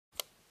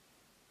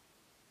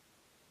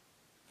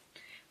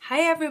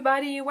Hi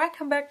everybody,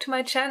 welcome back to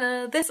my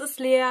channel. This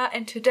is Leah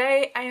and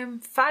today I am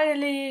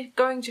finally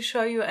going to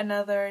show you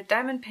another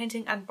diamond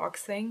painting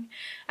unboxing.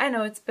 I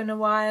know it's been a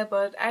while,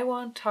 but I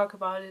won't talk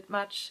about it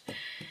much,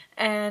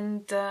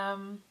 and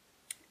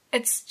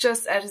it's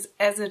just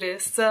as it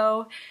is.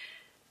 So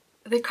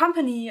the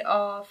company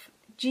of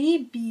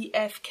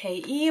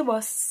GBFKE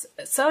was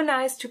so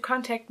nice to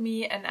contact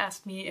me and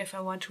ask me if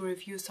I want to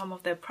review some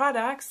of their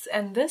products,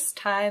 and this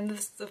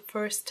is the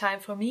first time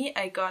for me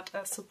I got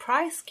a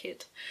surprise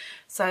kit.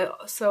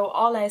 So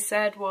all I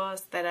said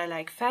was that I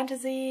like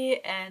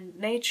fantasy and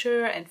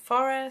nature and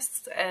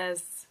forests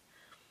as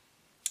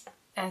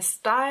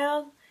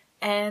style,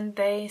 and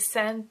they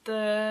sent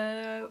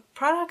the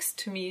products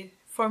to me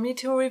for me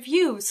to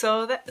review.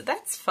 So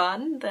that's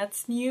fun,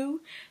 that's new.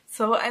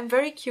 So I'm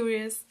very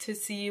curious to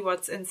see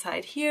what's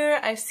inside here.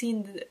 I've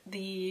seen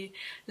the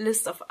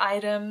list of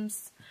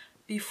items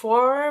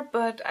before,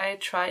 but I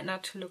tried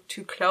not to look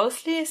too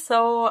closely,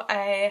 so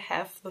I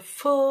have the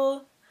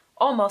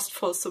almost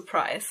full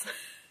surprise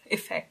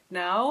effect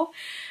now.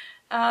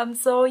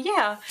 So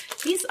yeah,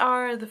 these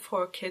are the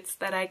 4 kits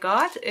that I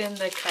got in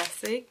the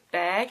classic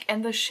bag,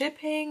 and the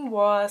shipping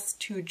was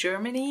to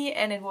Germany,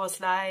 and it was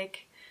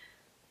like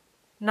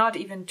not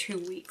even 2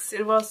 weeks.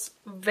 It was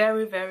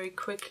very, very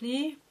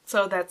quickly.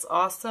 So that's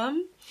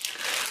awesome.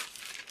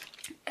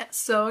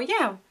 So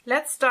yeah,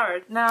 let's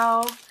start.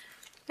 Now,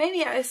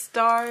 maybe I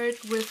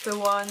start with the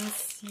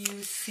ones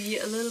you see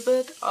a little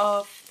bit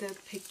of the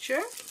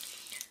picture.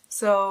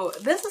 So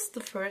this is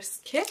the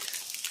first kit,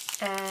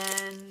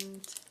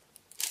 and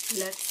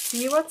let's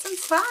see what's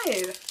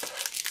inside.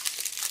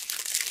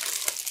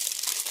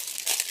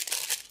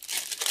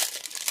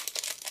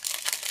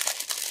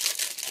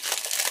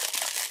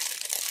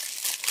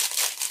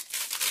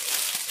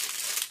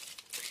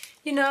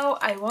 You know,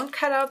 I won't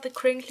cut out the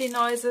crinkly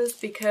noises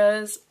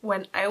because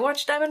when I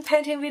watch diamond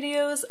painting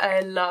videos,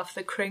 I love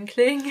the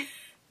crinkling.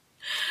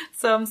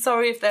 So I'm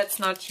sorry if that's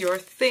not your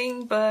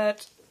thing,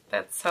 but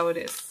that's how it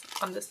is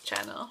on this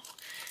channel.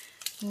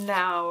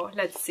 Now,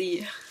 let's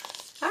see.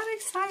 I'm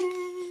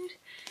excited!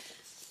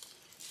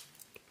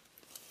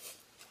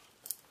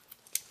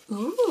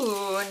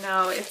 Ooh,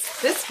 now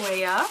it's this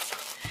way up.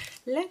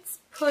 Let's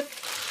put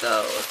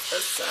those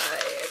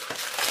aside.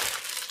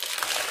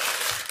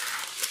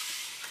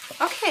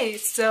 Okay,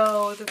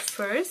 so the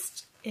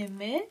first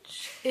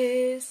image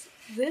is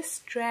this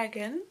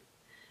dragon.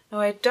 Now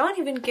I don't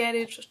even get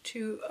it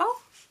to...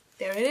 oh,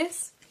 there it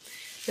is.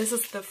 This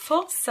is the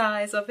full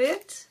size of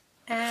it,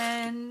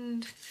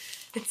 and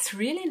it's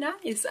really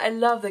nice. I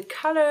love the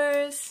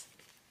colors,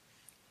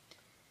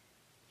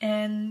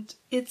 and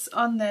it's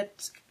on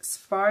that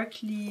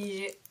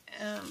sparkly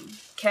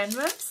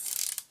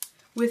canvas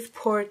with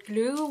poured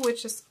glue,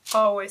 which is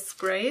always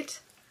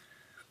great.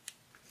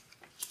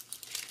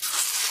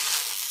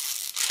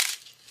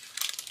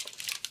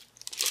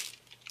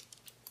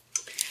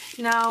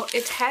 Now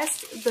it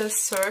has the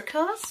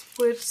circles,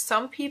 which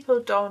some people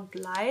don't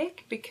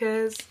like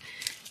because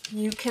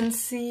you can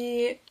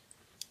see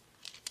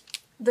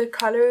the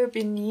color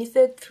beneath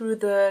it through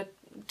the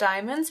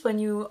diamonds when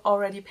you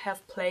already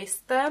have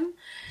placed them.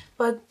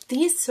 But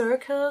these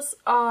circles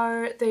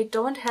they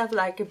don't have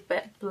like a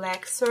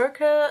black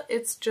circle,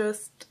 it's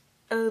just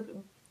a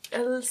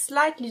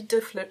slightly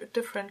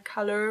different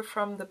color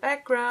from the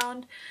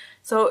background.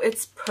 So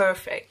it's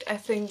perfect. I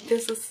think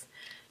this is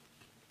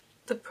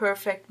the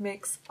perfect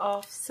mix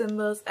of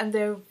symbols, and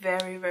they're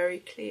very, very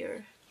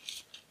clear.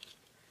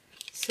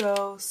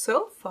 So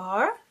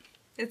far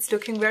it's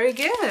looking very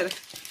good.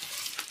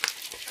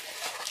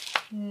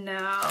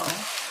 Now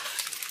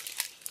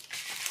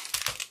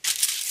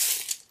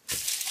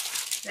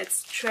let's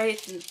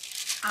straighten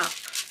up.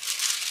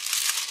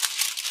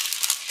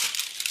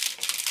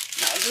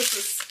 Now this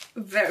is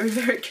very,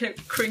 very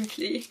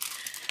crinkly,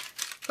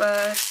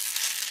 but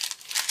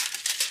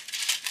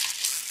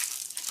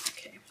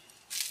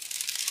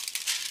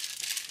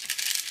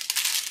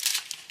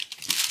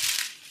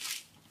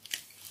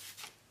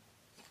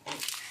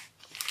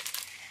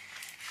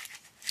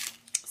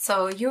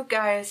so you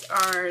guys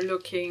are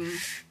looking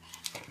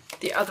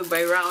the other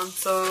way around,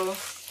 so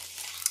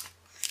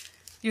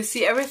you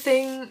see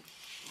everything,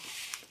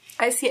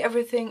 I see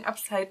everything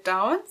upside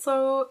down,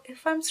 so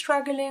if I'm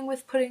struggling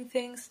with putting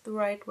things the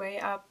right way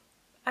up,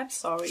 I'm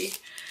sorry,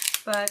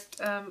 but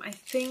I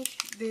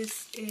think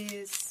this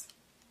is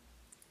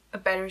a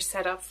better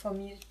setup for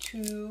me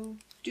to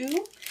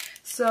do.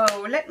 So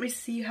let me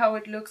see how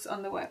it looks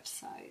on the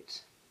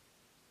website.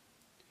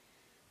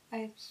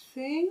 I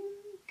think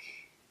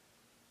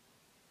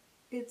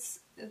it's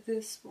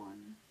this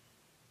one.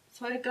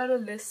 So I got a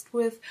list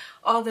with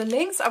all the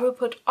links. I will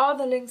put all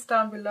the links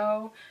down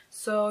below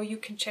so you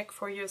can check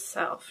for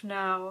yourself.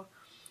 Now,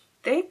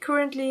 they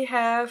currently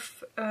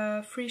have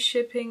free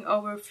shipping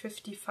over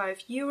 55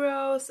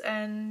 euros,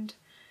 and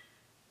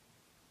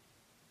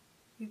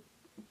you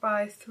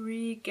buy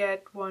 3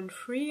 get 1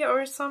 free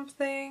or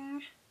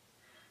something.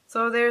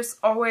 So there's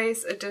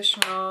always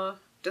additional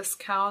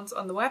discounts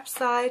on the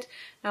website.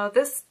 Now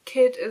this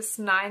kit is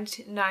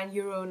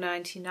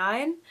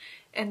 €99,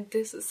 and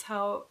this is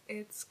how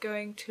it's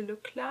going to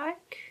look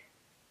like.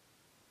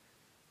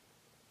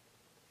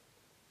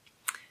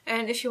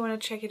 And if you want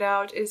to check it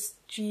out, it's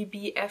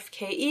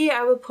GBFKE.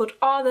 I will put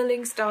all the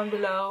links down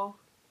below.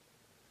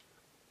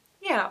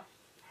 Yeah.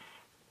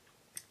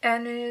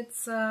 And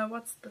it's,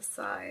 what's the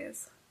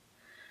size?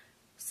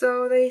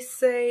 So they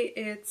say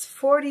it's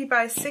 40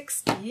 by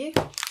 60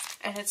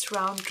 and it's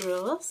round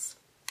drills.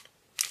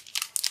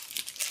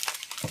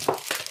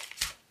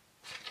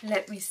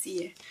 Let me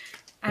see.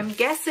 I'm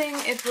guessing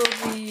it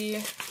will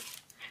be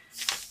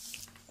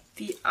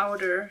the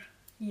outer,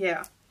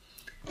 yeah.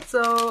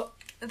 So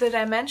the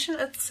dimension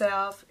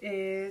itself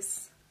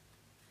is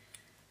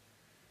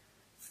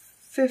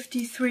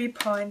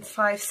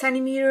 53.5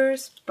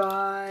 centimeters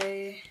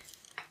by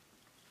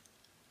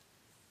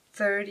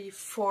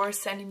 34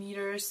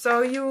 centimeters.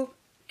 So you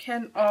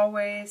can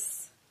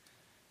always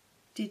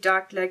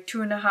deduct like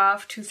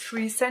 2.5 to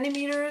 3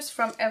 centimeters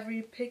from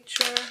every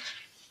picture.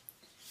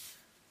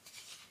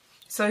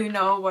 So you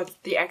know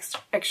what the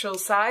actual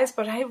size,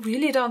 but I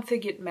really don't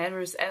think it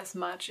matters as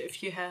much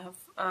if you have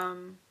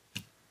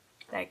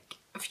like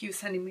a few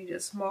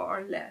centimeters more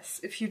or less.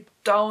 If you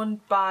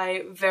don't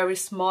buy very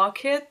small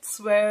kits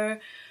where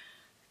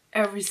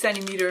every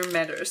centimeter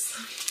matters.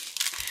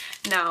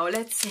 Now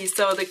let's see,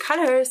 so the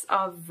colors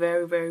are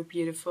very, very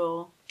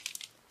beautiful.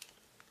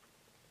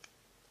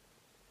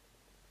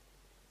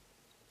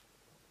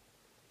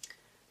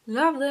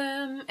 Love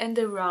them, and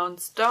the round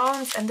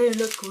stones, and they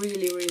look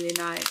really, really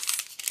nice.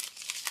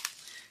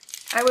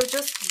 I will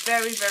just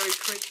very, very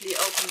quickly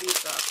open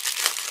these up.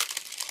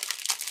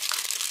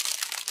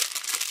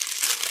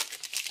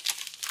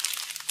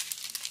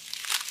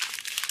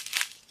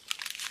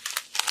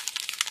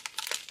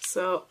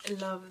 So I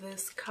love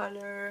this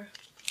color.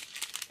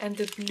 And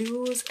the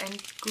blues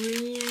and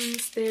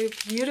greens, they're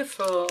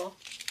beautiful.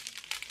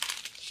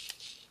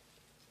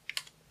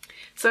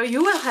 So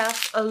you will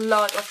have a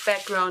lot of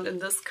background in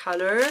this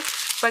color,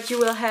 but you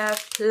will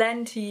have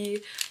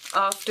plenty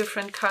of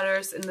different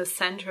colors in the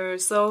center.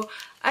 So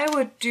I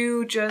would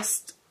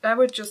just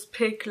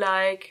pick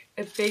like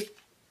a big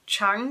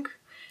chunk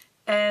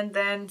and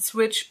then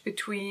switch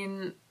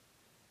between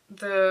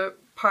the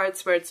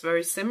parts where it's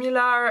very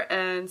similar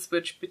and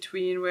switch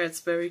between where it's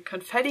very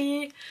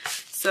confetti,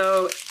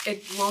 so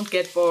it won't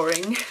get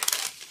boring.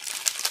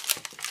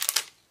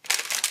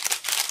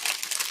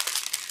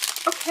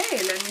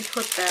 Okay, let me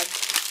put that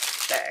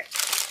back.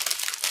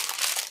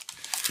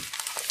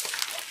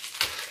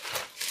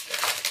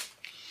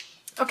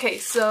 Okay,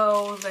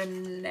 so the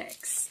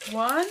next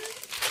one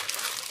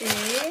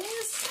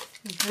is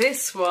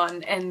this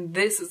one, and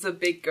this is a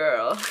big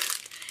girl.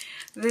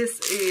 This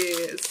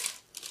is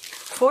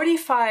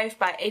 45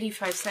 by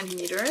 85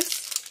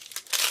 centimeters.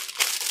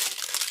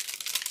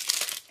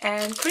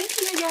 And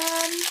crinkle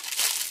again.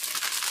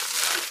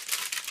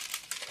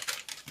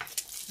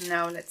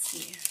 Now let's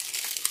see.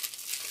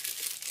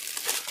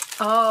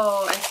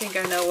 Oh, I think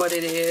I know what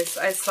it is.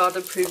 I saw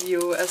the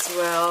preview as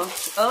well.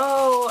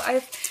 Oh,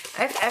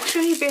 I've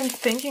actually been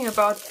thinking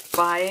about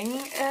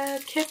buying a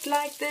kit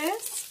like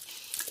this.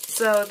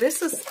 So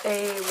this is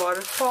a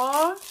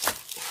waterfall.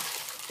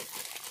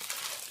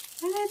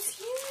 And it's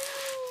huge.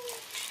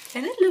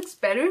 And it looks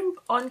better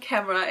on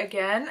camera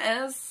again,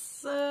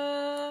 as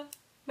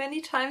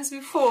many times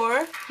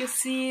before. You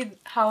see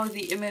how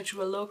the image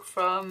will look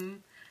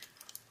from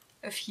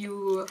a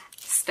few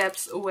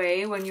steps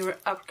away when you're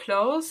up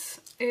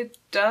close. It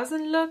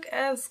doesn't look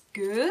as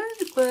good,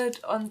 but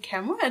on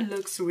camera it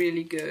looks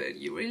really good.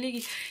 You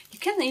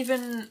can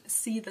even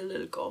see the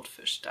little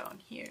goldfish down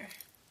here.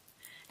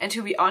 And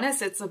to be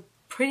honest, it's a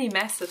pretty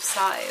massive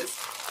size.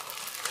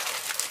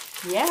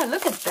 Yeah,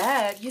 look at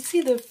that. You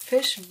see the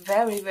fish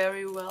very,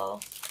 very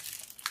well.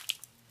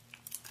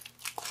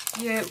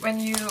 Yeah, when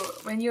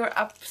you're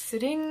up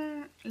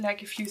sitting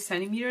like a few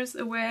centimeters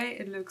away,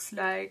 it looks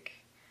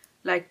like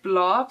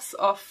blobs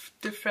of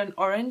different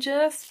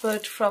oranges,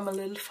 but from a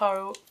little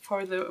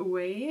farther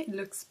away, it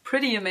looks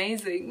pretty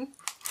amazing.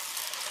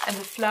 And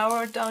the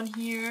flower down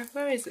here,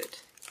 where is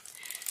it?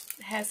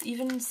 It has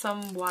even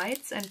some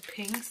whites and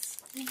pinks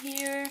in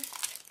here.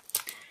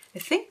 I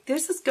think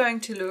this is going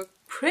to look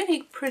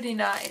pretty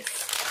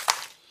nice.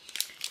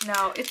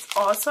 Now it's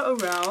also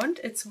round.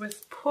 It's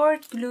with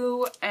poured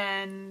glue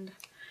and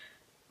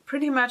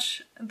pretty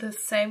much the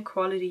same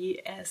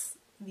quality as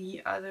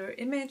the other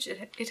image.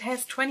 It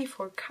has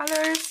 24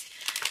 colors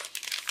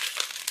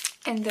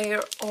and they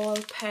are all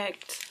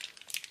packed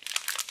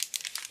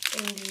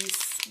in these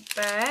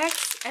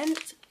bags, and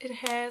it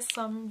has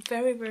some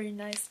very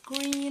nice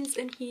greens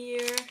in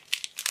here.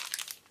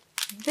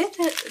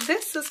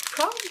 This is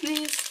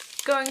probably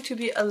going to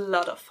be a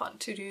lot of fun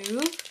to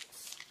do,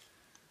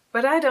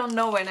 but I don't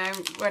know when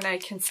I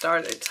can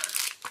start it.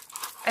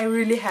 I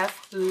really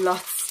have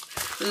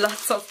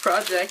lots of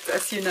projects,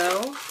 as you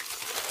know.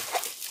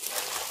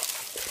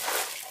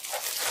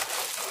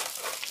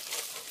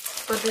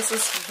 But this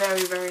is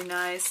very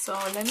nice. So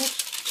let me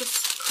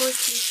just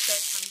quickly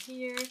check on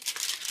here.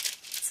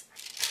 It's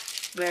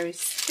very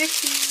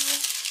sticky,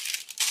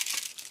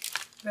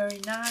 very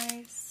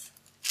nice.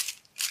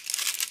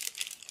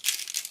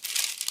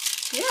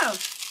 yeah.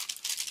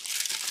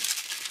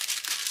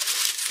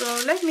 So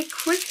let me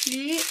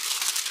quickly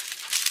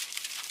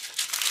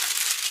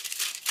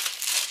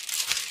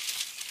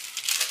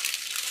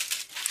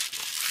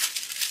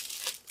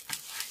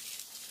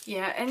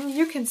yeah, and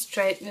you can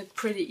straighten it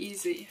pretty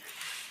easy.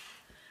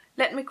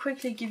 Let me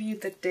quickly give you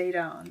the data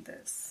on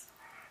this.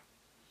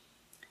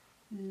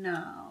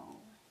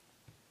 Now,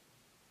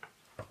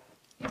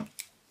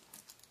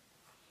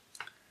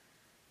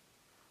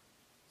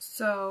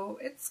 so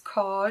it's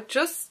called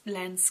just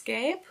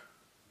Landscape,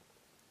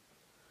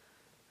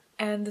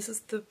 and this is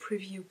the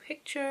preview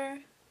picture.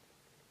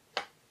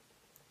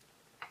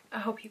 I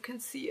hope you can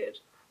see it.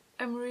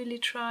 I'm really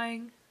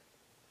trying,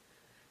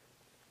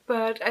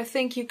 but I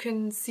think you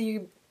can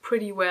see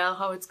pretty well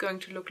how it's going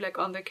to look like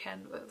on the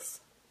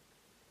canvas.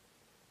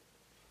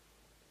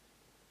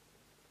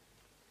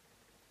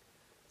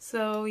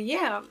 So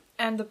yeah,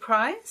 and the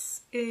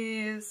price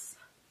is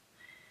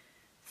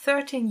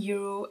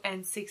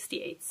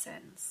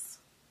 €13.68.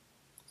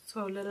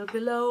 So a little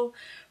below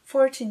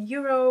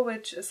 €14,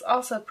 which is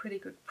also a pretty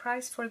good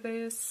price for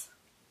this.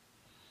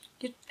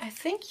 I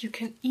think you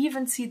can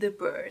even see the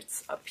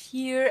birds up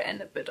here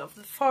and a bit of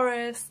the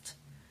forest.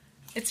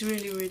 It's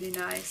really, really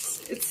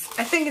nice.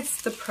 I think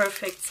it's the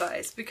perfect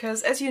size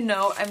because, as you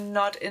know, I'm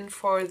not in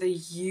for the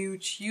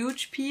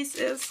huge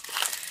pieces.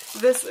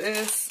 This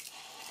is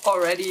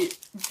already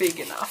big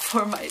enough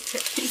for my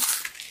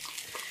taste.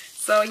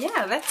 So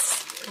yeah,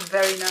 that's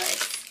very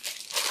nice.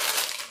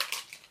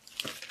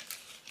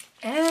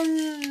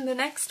 And the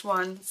next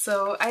one.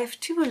 So I have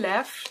two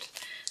left.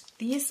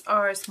 These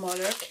are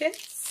smaller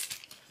kits.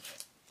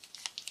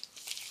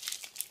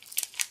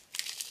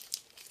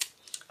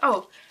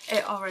 Oh,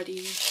 I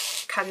already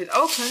cut it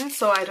open,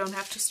 so I don't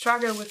have to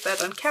struggle with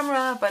that on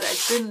camera, but I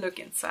didn't look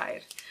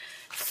inside.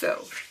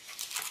 So,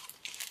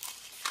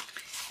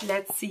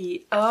 let's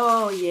see.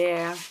 Oh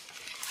yeah,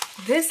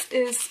 this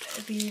is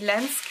the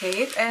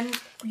landscape,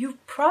 and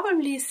you've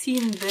probably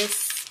seen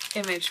this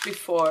image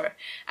before.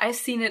 I've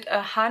seen it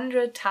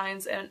 100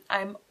 times, and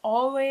I'm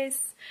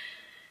always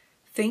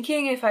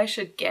thinking if I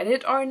should get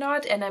it or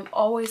not, and I'm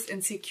always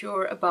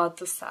insecure about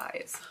the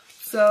size.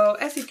 So,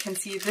 as you can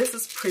see, this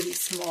is pretty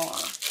small.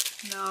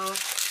 Now,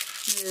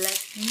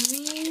 let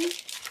me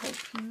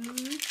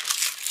open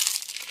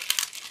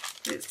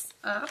this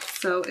up.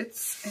 So,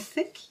 it's, I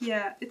think,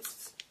 yeah,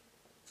 it's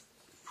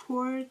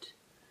poured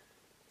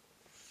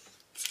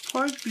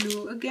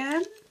blue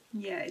again.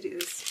 Yeah, it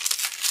is.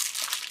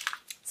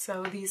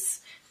 So,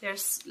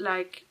 there's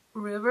like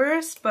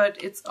rivers,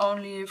 but it's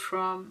only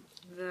from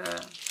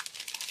the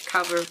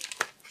cover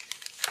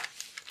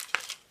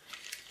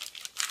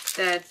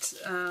that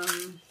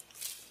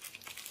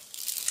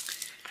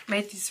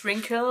made these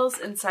wrinkles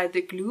inside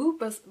the glue,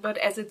 but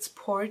as it's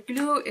poured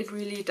glue, it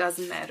really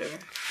doesn't matter.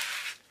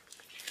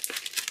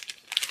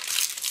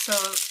 So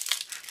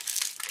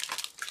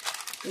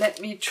let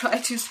me try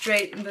to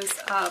straighten this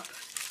up.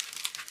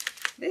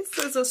 This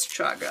is a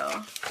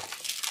struggle.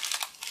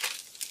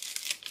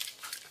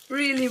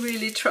 Really,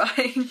 really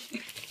trying.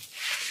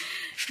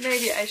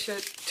 Maybe I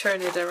should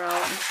turn it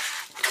around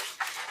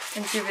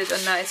and give it a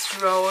nice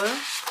roll.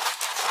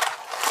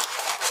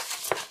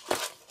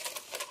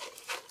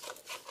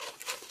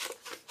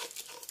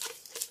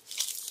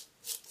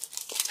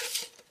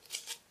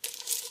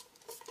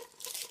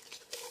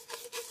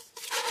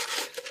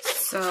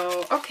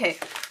 So, okay,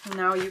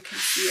 now you can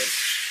see it.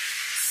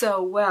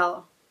 So,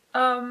 well,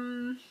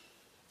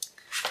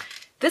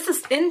 this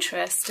is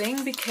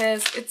interesting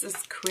because it's a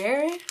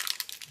square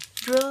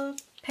drill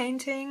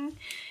painting,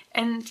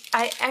 and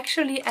I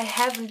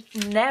haven't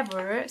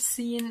never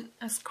seen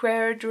a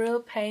square drill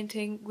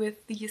painting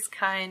with these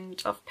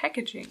kind of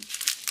packaging.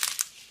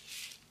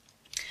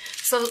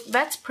 So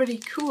that's pretty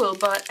cool,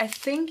 but I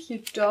think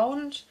you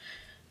don't,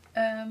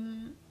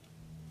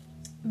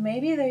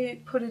 maybe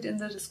they put it in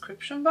the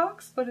description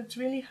box, but it's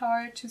really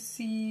hard to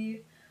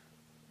see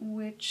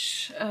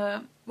which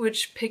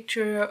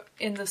picture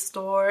in the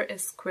store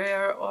is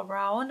square or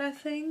round, I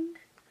think.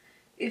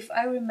 If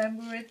I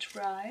remember it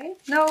right.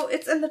 No,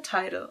 it's in the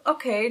title.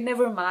 Okay,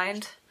 never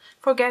mind.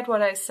 Forget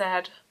what I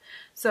said.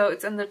 So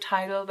it's in the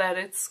title that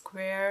it's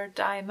square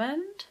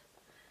diamond.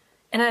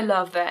 And I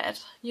love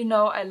that. You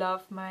know I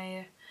love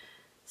my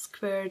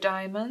square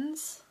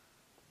diamonds.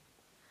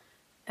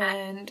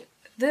 And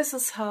this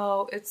is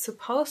how it's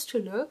supposed to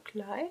look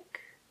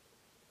like.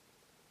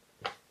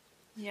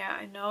 Yeah,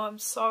 I know, I'm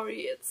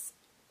sorry, it's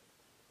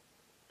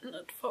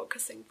not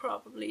focusing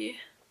properly.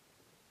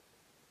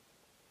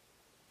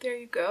 There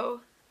you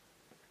go.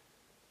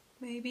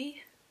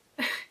 Maybe.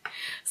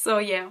 So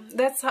yeah,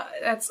 that's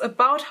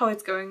about how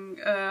it's going,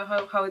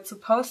 how it's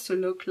supposed to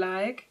look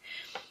like.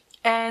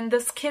 And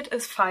this kit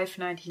is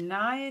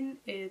 $5.99.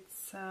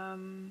 It's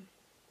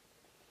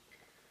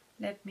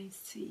let me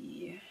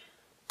see,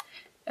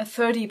 a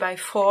 30 by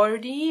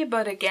 40,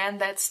 but again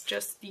that's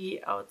just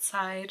the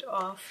outside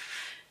of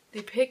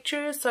the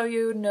picture, so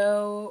you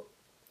know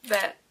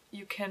that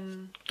you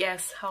can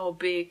guess how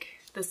big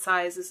the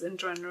size is in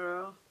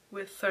general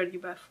with 30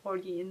 by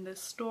 40 in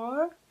this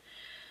store.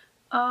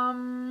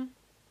 Now,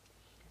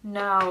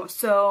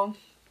 so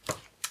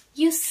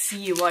you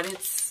see what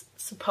it's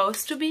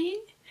supposed to be.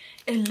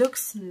 It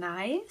looks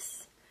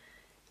nice.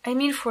 I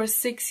mean, for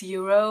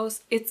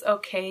 €6, it's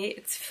okay,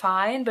 it's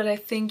fine, but I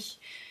think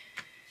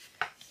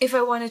if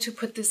I wanted to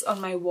put this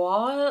on my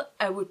wall,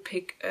 I would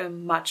pick a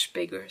much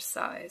bigger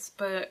size.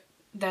 But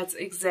that's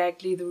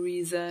exactly the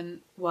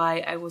reason why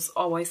I was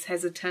always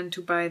hesitant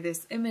to buy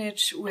this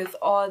image with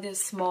all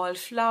these small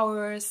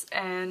flowers,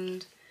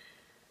 and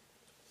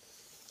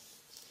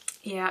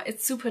yeah,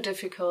 it's super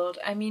difficult.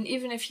 I mean,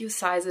 even if you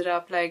size it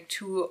up like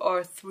 2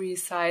 or 3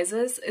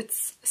 sizes,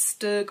 it's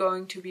still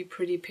going to be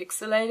pretty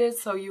pixelated,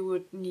 so you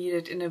would need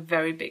it in a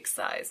very big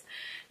size.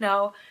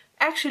 Now,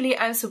 actually,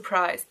 I'm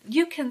surprised.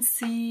 You can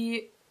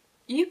see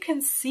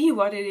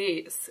what it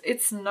is.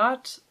 It's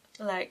not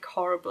like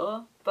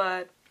horrible,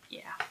 but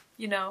yeah,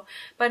 you know,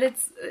 but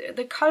it's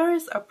the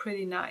colors are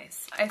pretty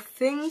nice. I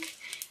think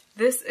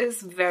this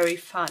is very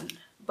fun.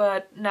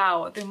 But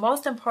now, the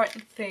most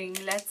important thing,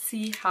 let's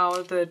see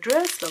how the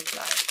drills look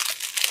like.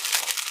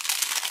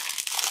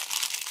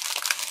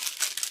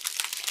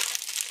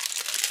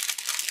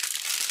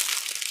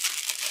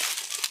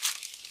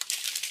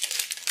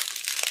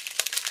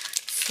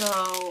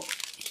 So,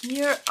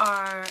 here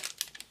are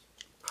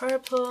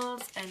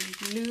purples and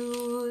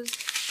blues.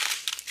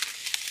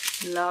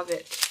 Love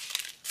it.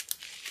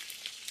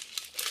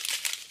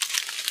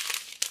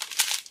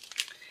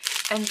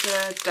 And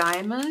the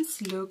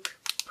diamonds look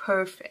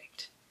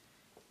perfect.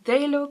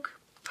 They look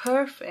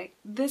perfect.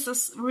 This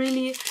is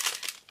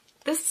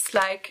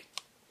like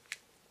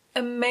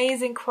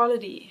amazing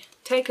quality.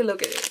 Take a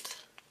look at it.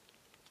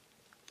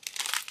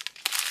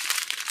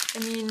 I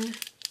mean,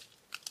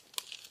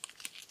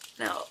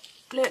 now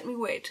let me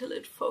wait till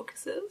it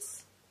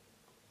focuses.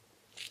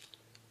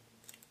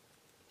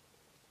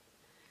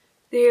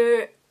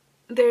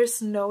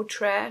 There's no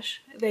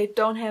trash. They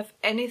don't have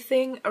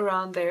anything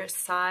around their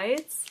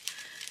sides.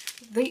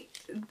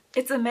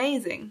 It's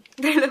amazing.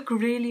 They look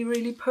really,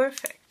 really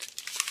perfect.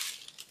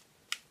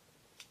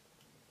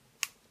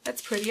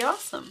 That's pretty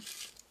awesome.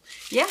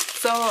 Yeah,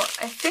 so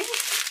I think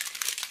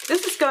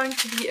this is going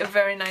to be a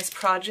very nice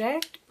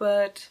project,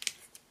 but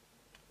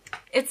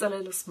it's a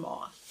little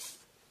small,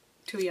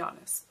 to be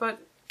honest. But,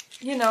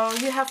 you know,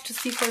 you have to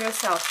see for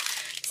yourself.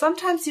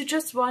 Sometimes you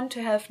just want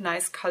to have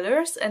nice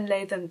colors and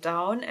lay them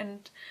down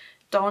and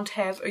don't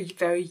have a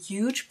very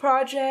huge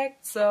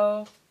project,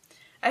 so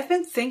I've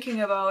been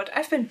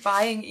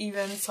buying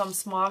even some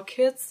small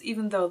kits,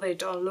 even though they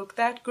don't look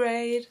that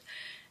great.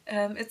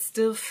 It's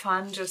still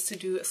fun just to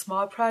do a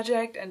small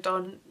project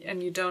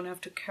and you don't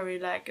have to carry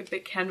like a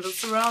big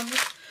canvas around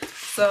it.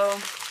 So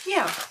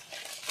yeah.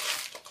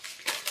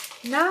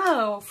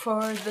 Now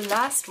for the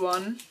last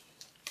one.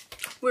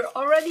 We're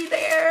already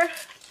there.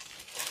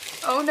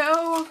 Oh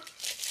no.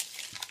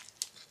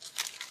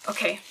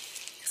 Okay,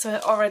 so I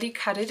already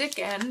cut it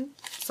again,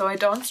 so I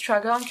don't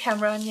struggle on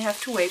camera and you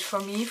have to wait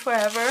for me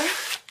forever.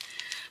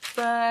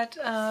 But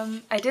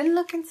I didn't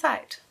look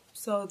inside.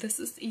 So this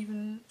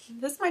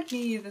might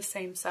be the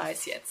same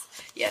size, yes.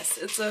 Yes,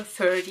 it's a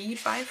 30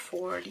 by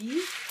 40.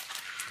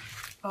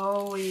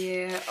 Oh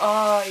yeah,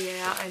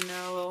 I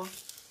know.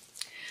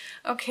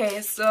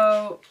 Okay,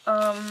 so,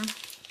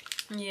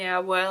 yeah,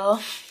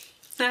 well,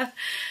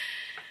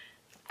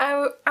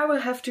 I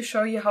will have to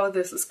show you how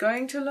this is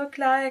going to look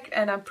like,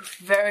 and I'm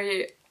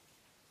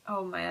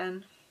oh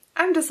man,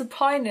 I'm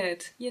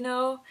disappointed, you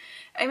know?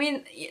 I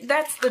mean,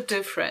 that's the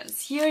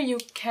difference. Here you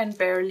can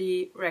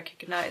barely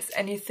recognize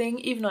anything,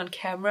 even on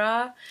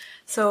camera.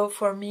 So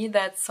for me,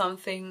 that's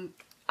something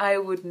I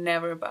would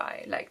never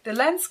buy. Like the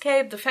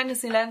landscape, the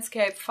fantasy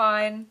landscape,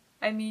 fine.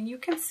 I mean, you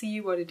can see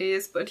what it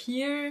is, but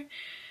here,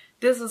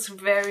 this is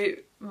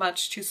very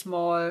much too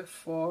small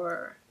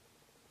for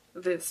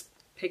this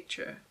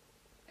picture.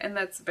 And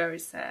that's very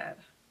sad.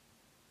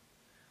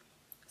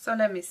 So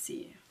let me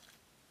see.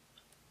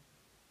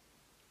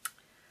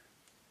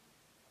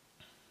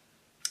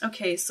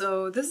 Okay,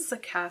 so this is a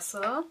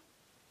castle.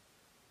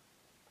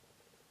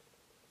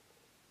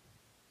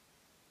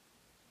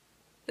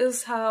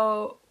 This is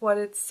what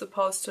it's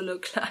supposed to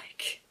look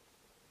like.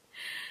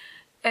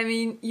 I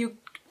mean, you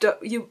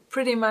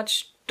pretty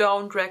much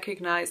don't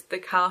recognize the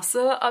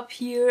castle up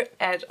here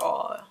at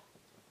all.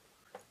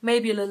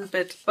 Maybe a little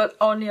bit, but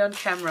only on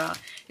camera.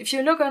 If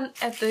you look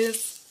at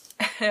this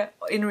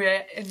in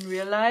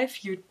real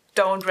life, you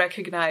don't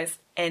recognize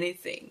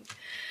anything.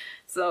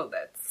 So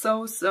that's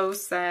so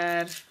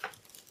sad.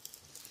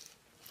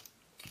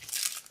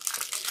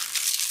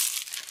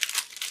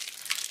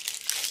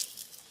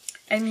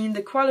 I mean,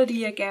 the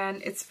quality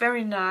again, it's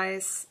very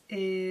nice.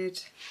 You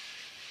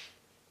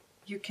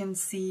can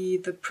see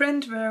the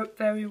print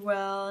very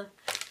well.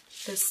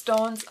 The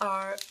stones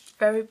are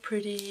very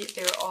pretty.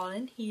 They're all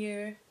in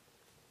here.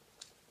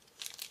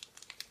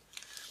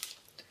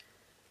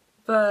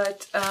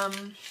 But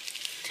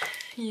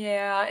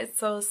yeah, it's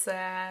so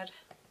sad.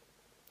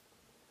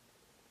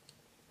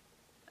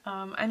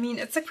 I mean,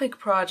 it's a quick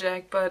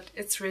project, but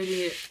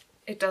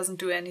it doesn't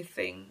do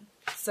anything.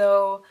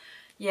 So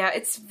yeah,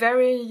 it's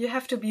very, you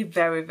have to be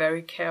very,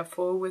 very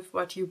careful with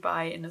what you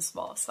buy in a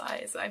small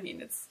size. I mean,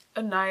 it's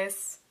a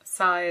nice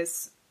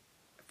size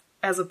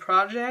as a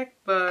project,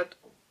 but,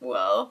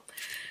 well,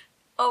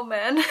 oh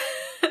man.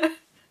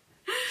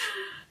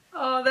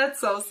 Oh, that's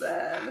so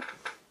sad.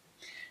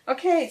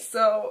 Okay,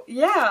 so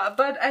yeah,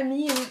 but I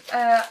mean,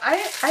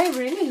 I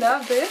really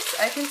love this.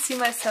 I can see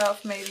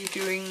myself maybe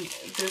doing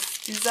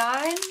this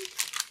design.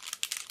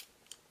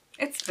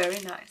 It's very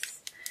nice.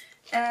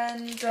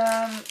 And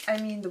I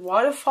mean, the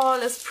waterfall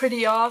is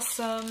pretty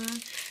awesome.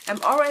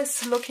 I'm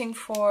always looking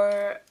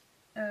for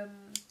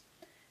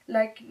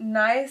like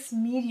nice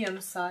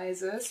medium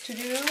sizes to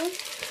do.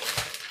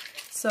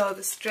 So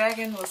this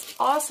dragon was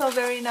also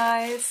very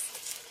nice.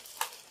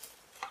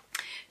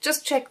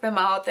 Just check them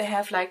out. They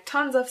have like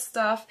tons of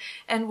stuff,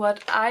 and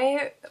what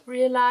I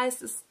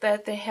realized is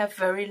that they have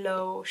very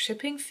low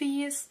shipping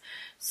fees,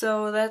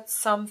 so that's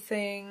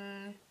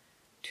something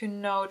to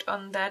note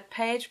on that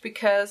page,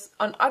 because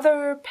on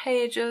other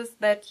pages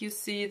that you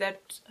see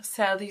that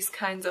sell these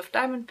kinds of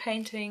diamond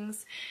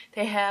paintings,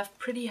 they have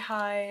pretty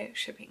high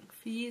shipping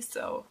fees,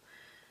 so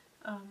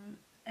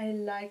I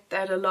liked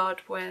that a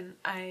lot when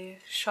I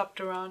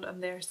shopped around on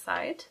their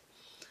site.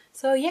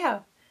 So yeah,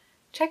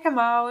 check them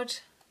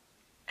out.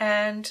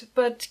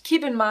 But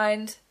keep in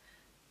mind,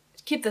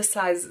 keep the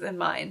sizes in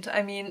mind.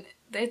 I mean,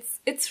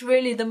 it's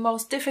really the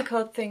most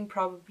difficult thing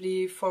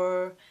probably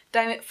for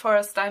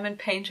us diamond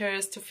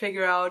painters to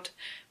figure out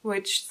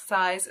which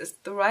size is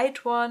the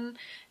right one.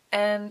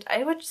 And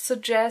I would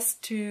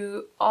suggest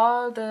to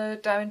all the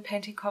diamond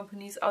painting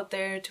companies out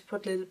there to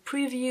put little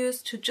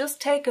previews, to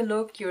just take a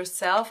look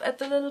yourself at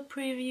the little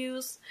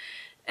previews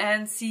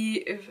and see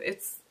if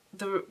it's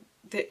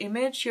the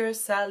image you're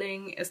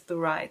selling is the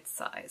right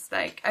size.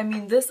 Like, I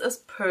mean, this is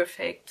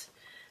perfect.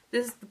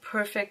 This is the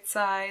perfect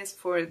size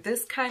for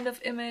this kind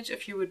of image.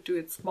 If you would do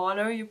it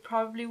smaller, you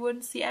probably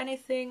wouldn't see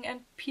anything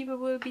and people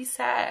will be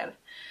sad.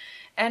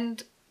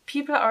 And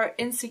people are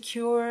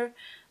insecure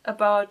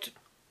about,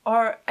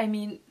 or I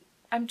mean,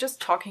 I'm just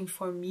talking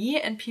for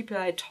me and people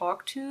I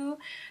talk to,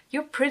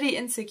 you're pretty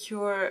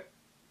insecure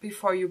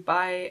before you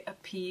buy a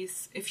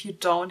piece if you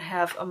don't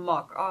have a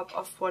mock-up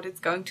of what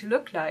it's going to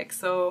look like.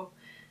 So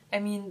I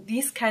mean,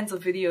 these kinds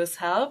of videos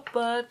help,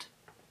 but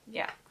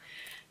yeah,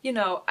 you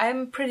know,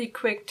 I'm pretty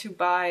quick to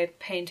buy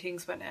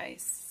paintings when I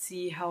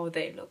see how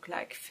they look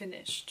like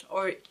finished,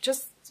 or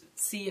just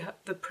see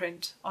the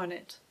print on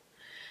it.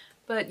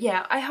 But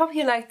yeah, I hope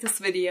you liked this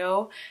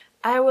video.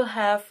 I will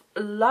have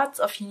lots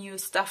of new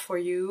stuff for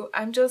you.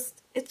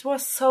 It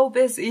was so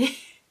busy.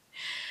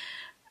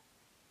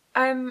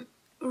 I'm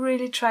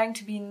really trying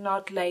to be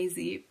not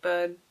lazy,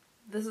 but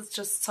this is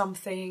just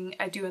something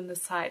I do on the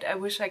side. I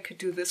wish I could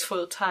do this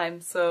full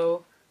time,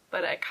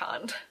 but I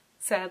can't,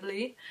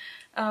 sadly.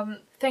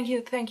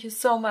 Thank you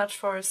so much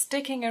for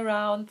sticking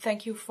around.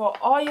 Thank you for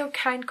all your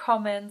kind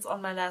comments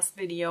on my last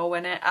video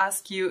when I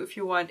asked you if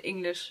you want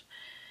English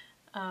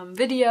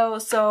video.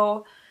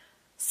 So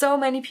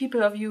many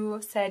people of you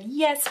said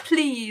yes,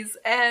 please,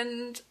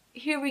 and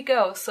here we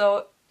go.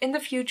 So in the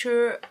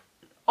future,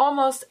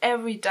 almost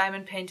every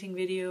diamond painting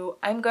video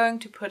I'm going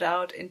to put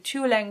out in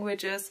 2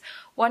 languages,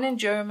 one in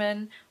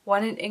German,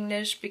 one in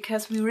English,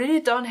 because we really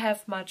don't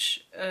have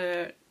much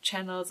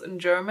channels in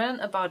German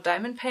about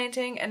diamond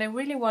painting, and I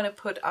really want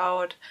to put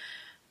out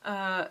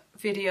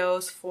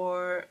videos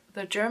for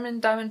the German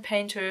diamond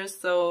painters,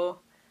 so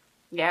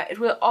yeah, it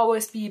will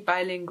always be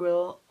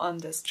bilingual on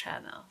this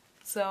channel.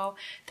 So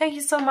thank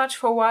you so much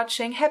for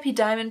watching. Happy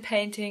diamond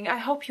painting. I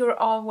hope you're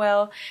all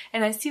well,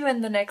 and I see you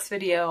in the next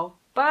video.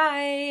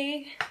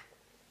 Bye!